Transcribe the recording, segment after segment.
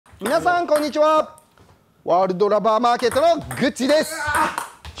皆さんこんにちは。ワールドラバーマーケットのグッチです。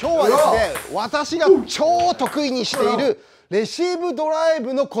今日はですね、私が超得意にしているレシーブドライ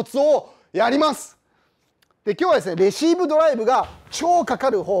ブのコツをやります。で、今日はですね、レシーブドライブが超かか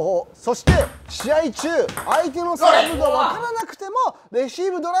る方法、そして試合中相手のサーブが分からなくてもレシ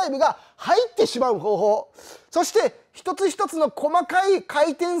ーブドライブが入ってしまう方法、そして一つ一つの細かい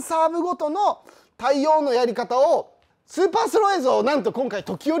回転サーブごとの対応のやり方をスーパースロー映像をなんと今回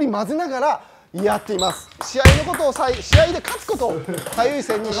時折混ぜながらやっています。試合のことを試合で勝つことを最優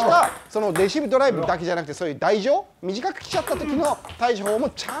先にしたそのレシーブドライブだけじゃなくて、そういう台上短く来ちゃった時の対処法も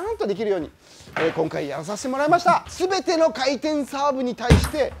ちゃんとできるように、今回やらさせてもらいました。全ての回転サーブに対し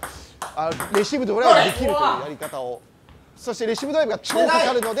てレシーブドライブできるというやり方を、そしてレシーブドライブが超か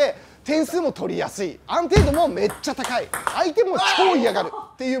かるので点数も取りやすい、安定度もめっちゃ高い、相手も超嫌がる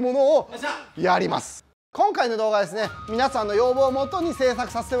っていうものをやります。今回の動画はですね、皆さんの要望をもとに制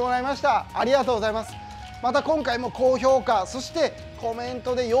作させてもらいました。ありがとうございます。また今回も高評価、そしてコメン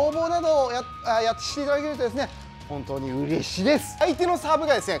トで要望などをしていただけるとですね、本当に嬉しいです。相手のサーブ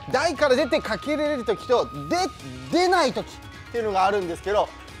がですね、台から出てかけれる時と出ない時っていうのがあるんですけど、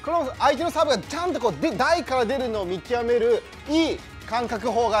この相手のサーブがちゃんとこう台から出るのを見極めるいい感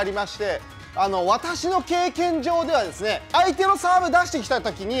覚法がありまして、私の経験上ではですね、相手のサーブ出してきた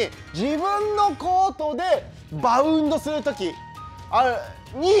時に自分のコートでバウンドする時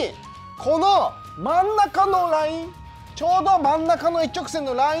にこの真ん中のライン、ちょうど真ん中の一直線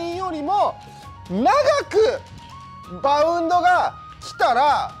のラインよりも長くバウンドが来た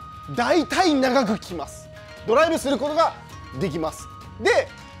ら大体長く来ます。ドライブすることができます。で、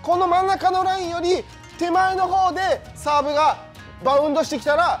この真ん中のラインより手前の方でサーブがバウンドしてき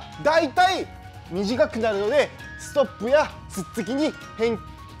たらだいたい短くなるので、ストップやつっつきに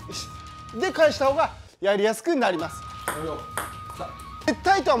で返した方がやりやすくなります。絶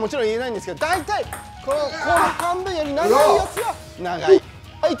対とはもちろん言えないんですけど、だいたいこの半分より長いやつは長い。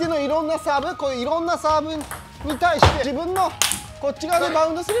相手のいろんなサーブ、こういういろんなサーブに対して自分のこっち側でバ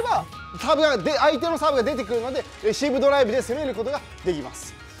ウンドすれば相手のサーブが出てくるので、レシーブドライブで攻めることができま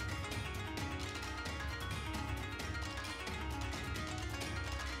す。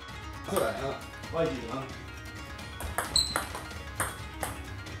そうだな、マジでな。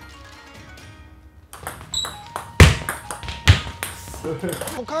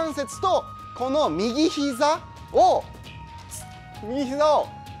股関節とこの右膝を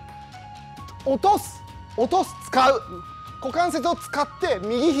落とす使う、股関節を使って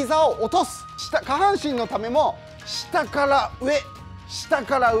右膝を落とす。下半身のためも下から上、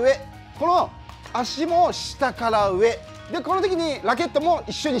この足も下から上で、この時にラケットも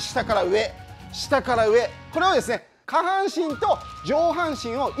一緒に下から上、これをですね、下半身と上半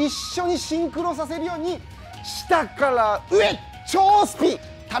身を一緒にシンクロさせるように下から上、超スピン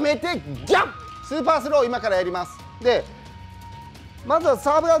溜めてギャッ、スーパースローを今からやります。で、まずは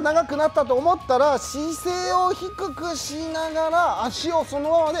サーブが長くなったと思ったら姿勢を低くしながら足をその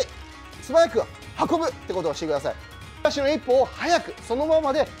ままで素早く運ぶってことをしてください。足の一歩を早く、そのま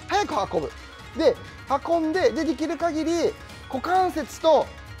まで早く運ぶ。で、運んで、できる限り股関節と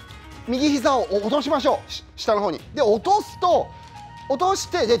右膝を落としましょう、下の方に。で、落とし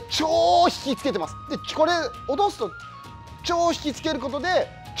てで超引きつけてます。で、これ落とすと超引きつけることで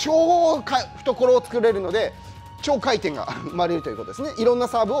超懐を作れるので、超回転が生まれるということですね。いろんな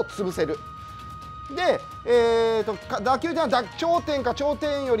サーブを潰せる。で、打球点は頂点か頂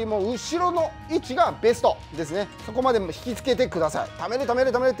点よりも後ろの位置がベストですね。そこまで引きつけてください。ためる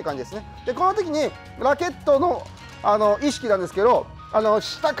って感じですね。で、この時にラケットの意識なんですけど、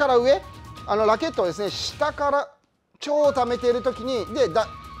下から上、ラケットをですね、下から超溜めている時に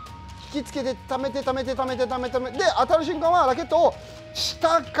引きつけて溜めてで、当たる瞬間はラケットを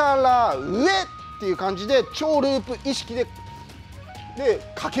下から上っていう感じで超ループ意識で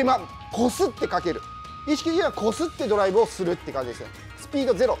こすってかける意識ではこすってドライブをするって感じですね。スピー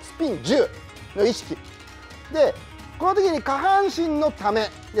ド0、スピン10の意識で、この時に下半身のため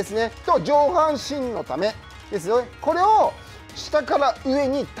ですねと上半身のためですよね。これを下から上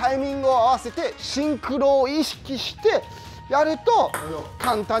にタイミングを合わせてシンクロを意識してやると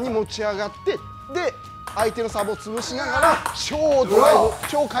簡単に持ち上がって、で相手のサーブを潰しながら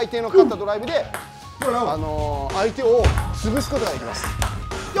超回転のかかったドライブで相手を潰すことができます。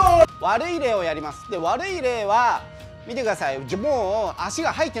悪い例をやります。で、悪い例は見てください。もう足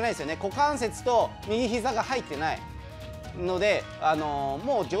が入ってないですよね。股関節と右膝が入ってないので、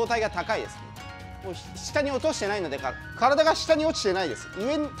もう状態が高いです。もう下に落としてないので、体が下に落ちてないです。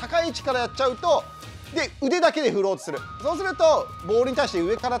上に高い位置からやっちゃうと、で腕だけで振ろうとする。そうするとボールに対して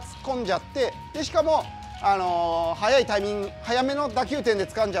上から突っ込んじゃって、でしかも早いタイミング、早めの打球点で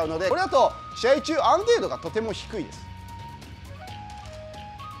掴んじゃうので、これだと試合中安定度がとても低いです。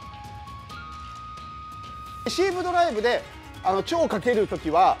レシーブドライブで超かけると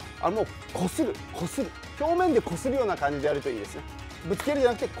きはもうこする表面でこするような感じでやるといいですね。ぶつけるじ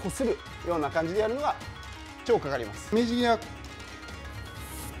ゃなくてこするような感じでやるのが超かかります。イメージ的には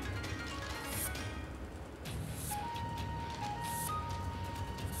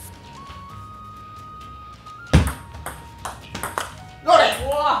どれ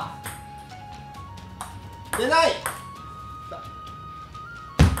出ない。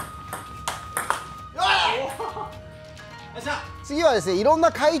次はですね、いろん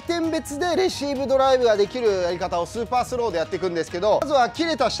な回転別でレシーブドライブができるやり方をスーパースローでやっていくんですけど、まずは切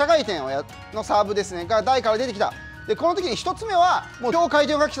れた下回転のサーブですねが台から出てきた。でこの時に1つ目はもう超回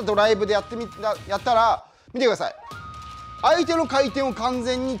転をかけたドライブでやったら見てください。相手の回転を完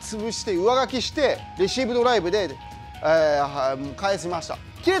全に潰して上書きしてレシーブドライブで、返しました。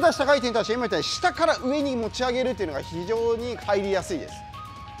切れた下回転に対して今みたいに下から上に持ち上げるっていうのが非常に入りやすいです。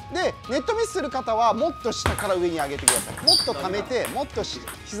でネットミスする方はもっと下から上に上げてください。もっと溜めてもっと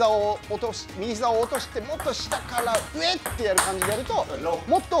膝を落とし右膝を落としてもっと下から上ってやる感じでやると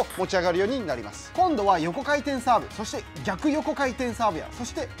もっと持ち上がるようになります。今度は横回転サーブ、そして逆横回転サーブやそ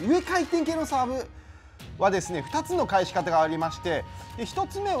して上回転系のサーブはですね2つの返し方がありまして、で1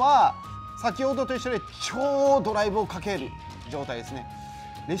つ目は先ほどと一緒で超ドライブをかける状態ですね。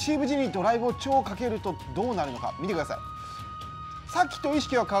レシーブ時にドライブを超かけるとどうなるのか見てください。さっきと意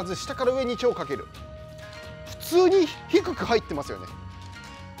識は変わらず下から上に超かける。普通に低く入ってますよね。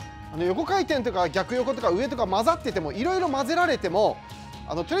横回転とか逆横とか上とか混ざっててもいろいろ混ぜられても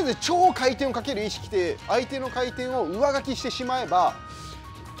とりあえず超回転をかける意識で相手の回転を上書きしてしまえば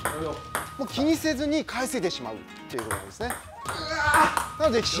もう気にせずに返せてしまうっていうことなんですね。な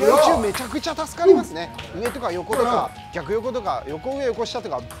ので試合中めちゃくちゃ助かりますね。上とか横とか逆横とか横上横下と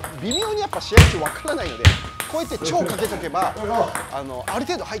か微妙にやっぱ試合中わからないのでこうやって超かけとけばある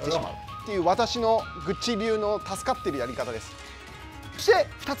程度入ってしまうっていう私のグッチ流の助かってるやり方です。そして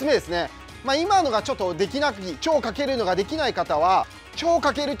2つ目ですね、今のがちょっとできなく超かけるのができない方は超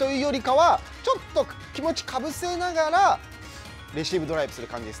かけるというよりかはちょっと気持ちかぶせながらレシーブドライブする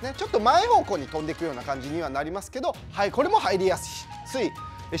感じですね。ちょっと前方向に飛んでいくような感じにはなりますけど、はい、これも入りやすい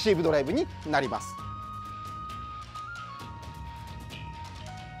レシーブドライブになります。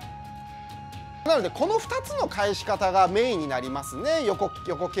なのでこの2つの返し方がメインになりますね。横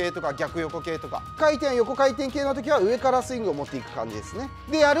系とか逆横系とか横回転系の時は上からスイングを持っていく感じですね。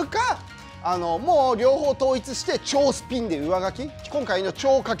でやるかもう両方統一して超スピンで上書き、今回の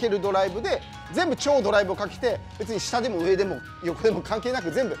超かけるドライブで全部超ドライブをかけて別に下でも上でも横でも関係な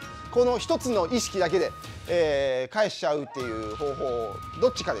く全部この1つの意識だけで、返しちゃうっていう方法ど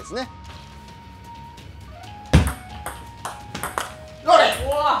っちかですね。どれ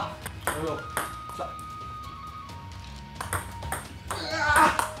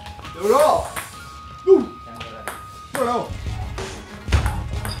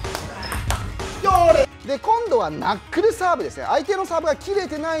で今度はナックルサーブですね。相手のサーブが切れ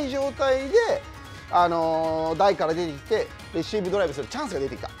てない状態で、台から出てきてレシーブドライブするチャンスが出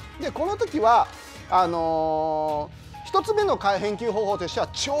てきた。でこの時は1つ目の返球方法としては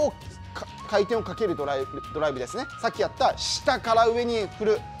超回転をかけるドライブですね。さっきやった下から上に振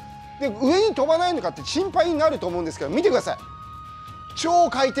る。で上に飛ばないのかって心配になると思うんですけど見てください。超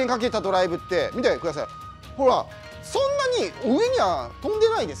回転かけたドライブって見てください。ほらそんなに上には飛んで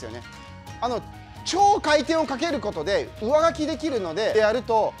ないですよね。超回転をかけることで上書きできるのでやる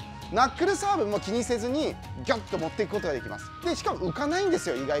とナックルサーブも気にせずにギャッと持っていくことができます。でしかも浮かないんです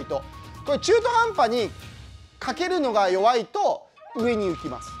よ意外と。これ中途半端にかけるのが弱いと上に浮き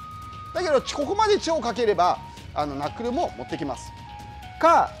ます。だけどここまで超かければナックルも持ってきます。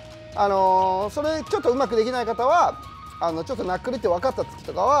かそれちょっとうまくできない方はちょっとナックルって分かった時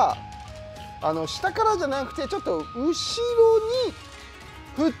とかは下からじゃなくてちょっと後ろに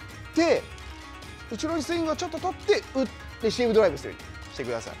振って後ろにスイングをちょっと取ってレシーブドライブして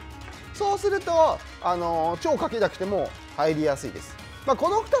ください。そうすると超かけなくても入りやすいです。こ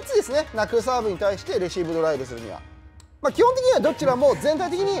の2つですね。ナックルサーブに対してレシーブドライブするには、基本的にはどちらも全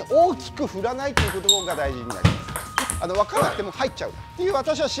体的に大きく振らないということが大事になります。分からなくても入っちゃうっていう、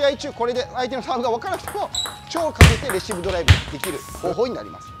私は試合中これで相手のサーブが分からなくても超かけてレシーブドライブできる方法になり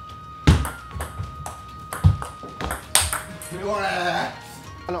ます。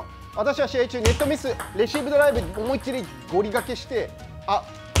私は試合中ネットミスレシーブドライブ思いっきりゴリがけして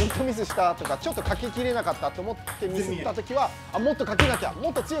ネットミスしたとかちょっとかけきれなかったと思ってミスった時はもっとかけなきゃ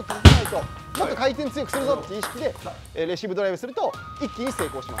もっと強くかけないともっと回転強くするぞっていう意識でレシーブドライブすると一気に成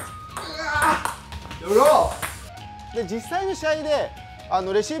功します。で実際の試合で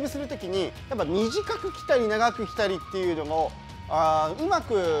レシーブするときにやっぱ短く来たり長く来たりっていうのをうま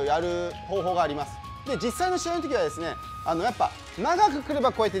くやる方法があります。で実際の試合の時はですねやっぱ長く来れ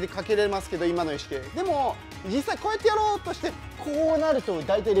ばこうやってかけれますけど、今の意識でも実際こうやってやろうとしてこうなると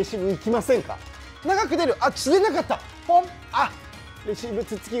大体レシーブ浮きませんか？長く出る、釣れなかった、ポン、レシーブ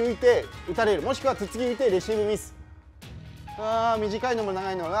つつき浮いて打たれる、もしくはつつき浮いてレシーブミス、短いのも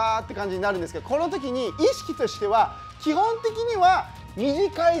長いのもって感じになるんですけど、この時に意識としては基本的には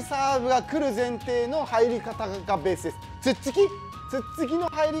短いサーブが来る前提の入り方がベースです。つっつきの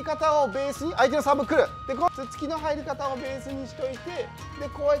入り方をベースに相手のサーブ来る、でこのつっつきの入り方をベースにしといて、で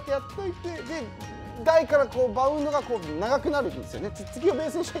こうやってやっといて、で台からこうバウンドがこう長くなるんですよね。つっつきをベ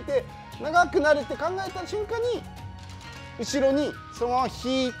ースにしといて長くなるって考えた瞬間に後ろにそのまま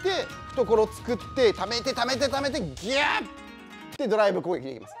引いて懐を作って溜めてギューってドライブ攻撃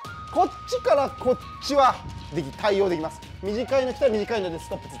できます。こっちからこっちは対応できます。短いの来たら短いのでス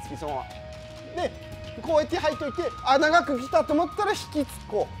トップつっつきそのままでこうやって入っといて、長く来たと思ったら引きつ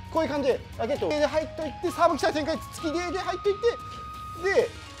こういう感じでラケットで入っといて、サーブ来た展開つつきで入っといて、で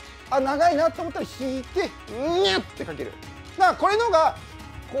長いなと思ったら引いてニャッってかける。だからこれのが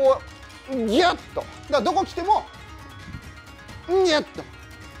こうギュッと、だからどこ来てもニャッと、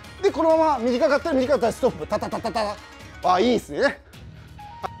でこのまま短かったらストップタタタタタ、いいですね。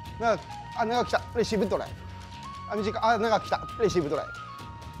長く来たレシーブドライブ、長く来たレシーブドライ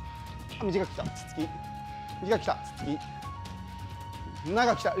ブ、短く来たつつき、短く来たつつき、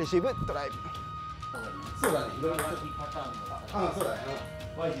長く来たレシーブドライブ。そうだね、いろいろパターンが。そうだね。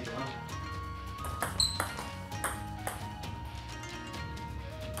YG だ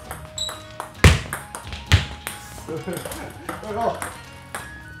な。や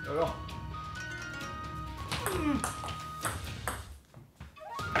ろう。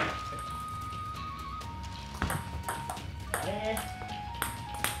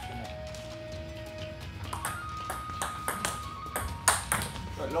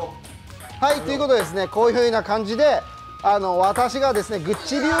はい、ということでですね、こういうふうな感じで私がですねグッ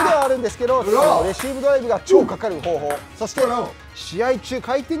チ流ではあるんですけど、レシーブドライブが超かかる方法、そして試合中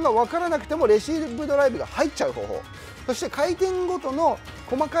回転が分からなくてもレシーブドライブが入っちゃう方法、そして回転ごとの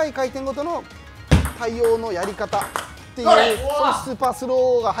細かい回転ごとの対応のやり方っていう、そのスーパース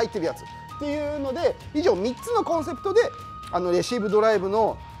ローが入ってるやつっていうので、以上3つのコンセプトでレシーブドライブ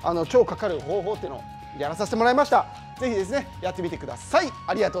の超かかる方法っていうのをやらさせてもらいました。ぜひですねやってみてください。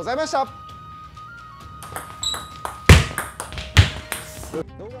ありがとうございました。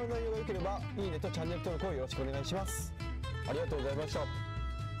動画の内容が良ければいいねとチャンネル登録をよろしくお願いします。ありがとうございました。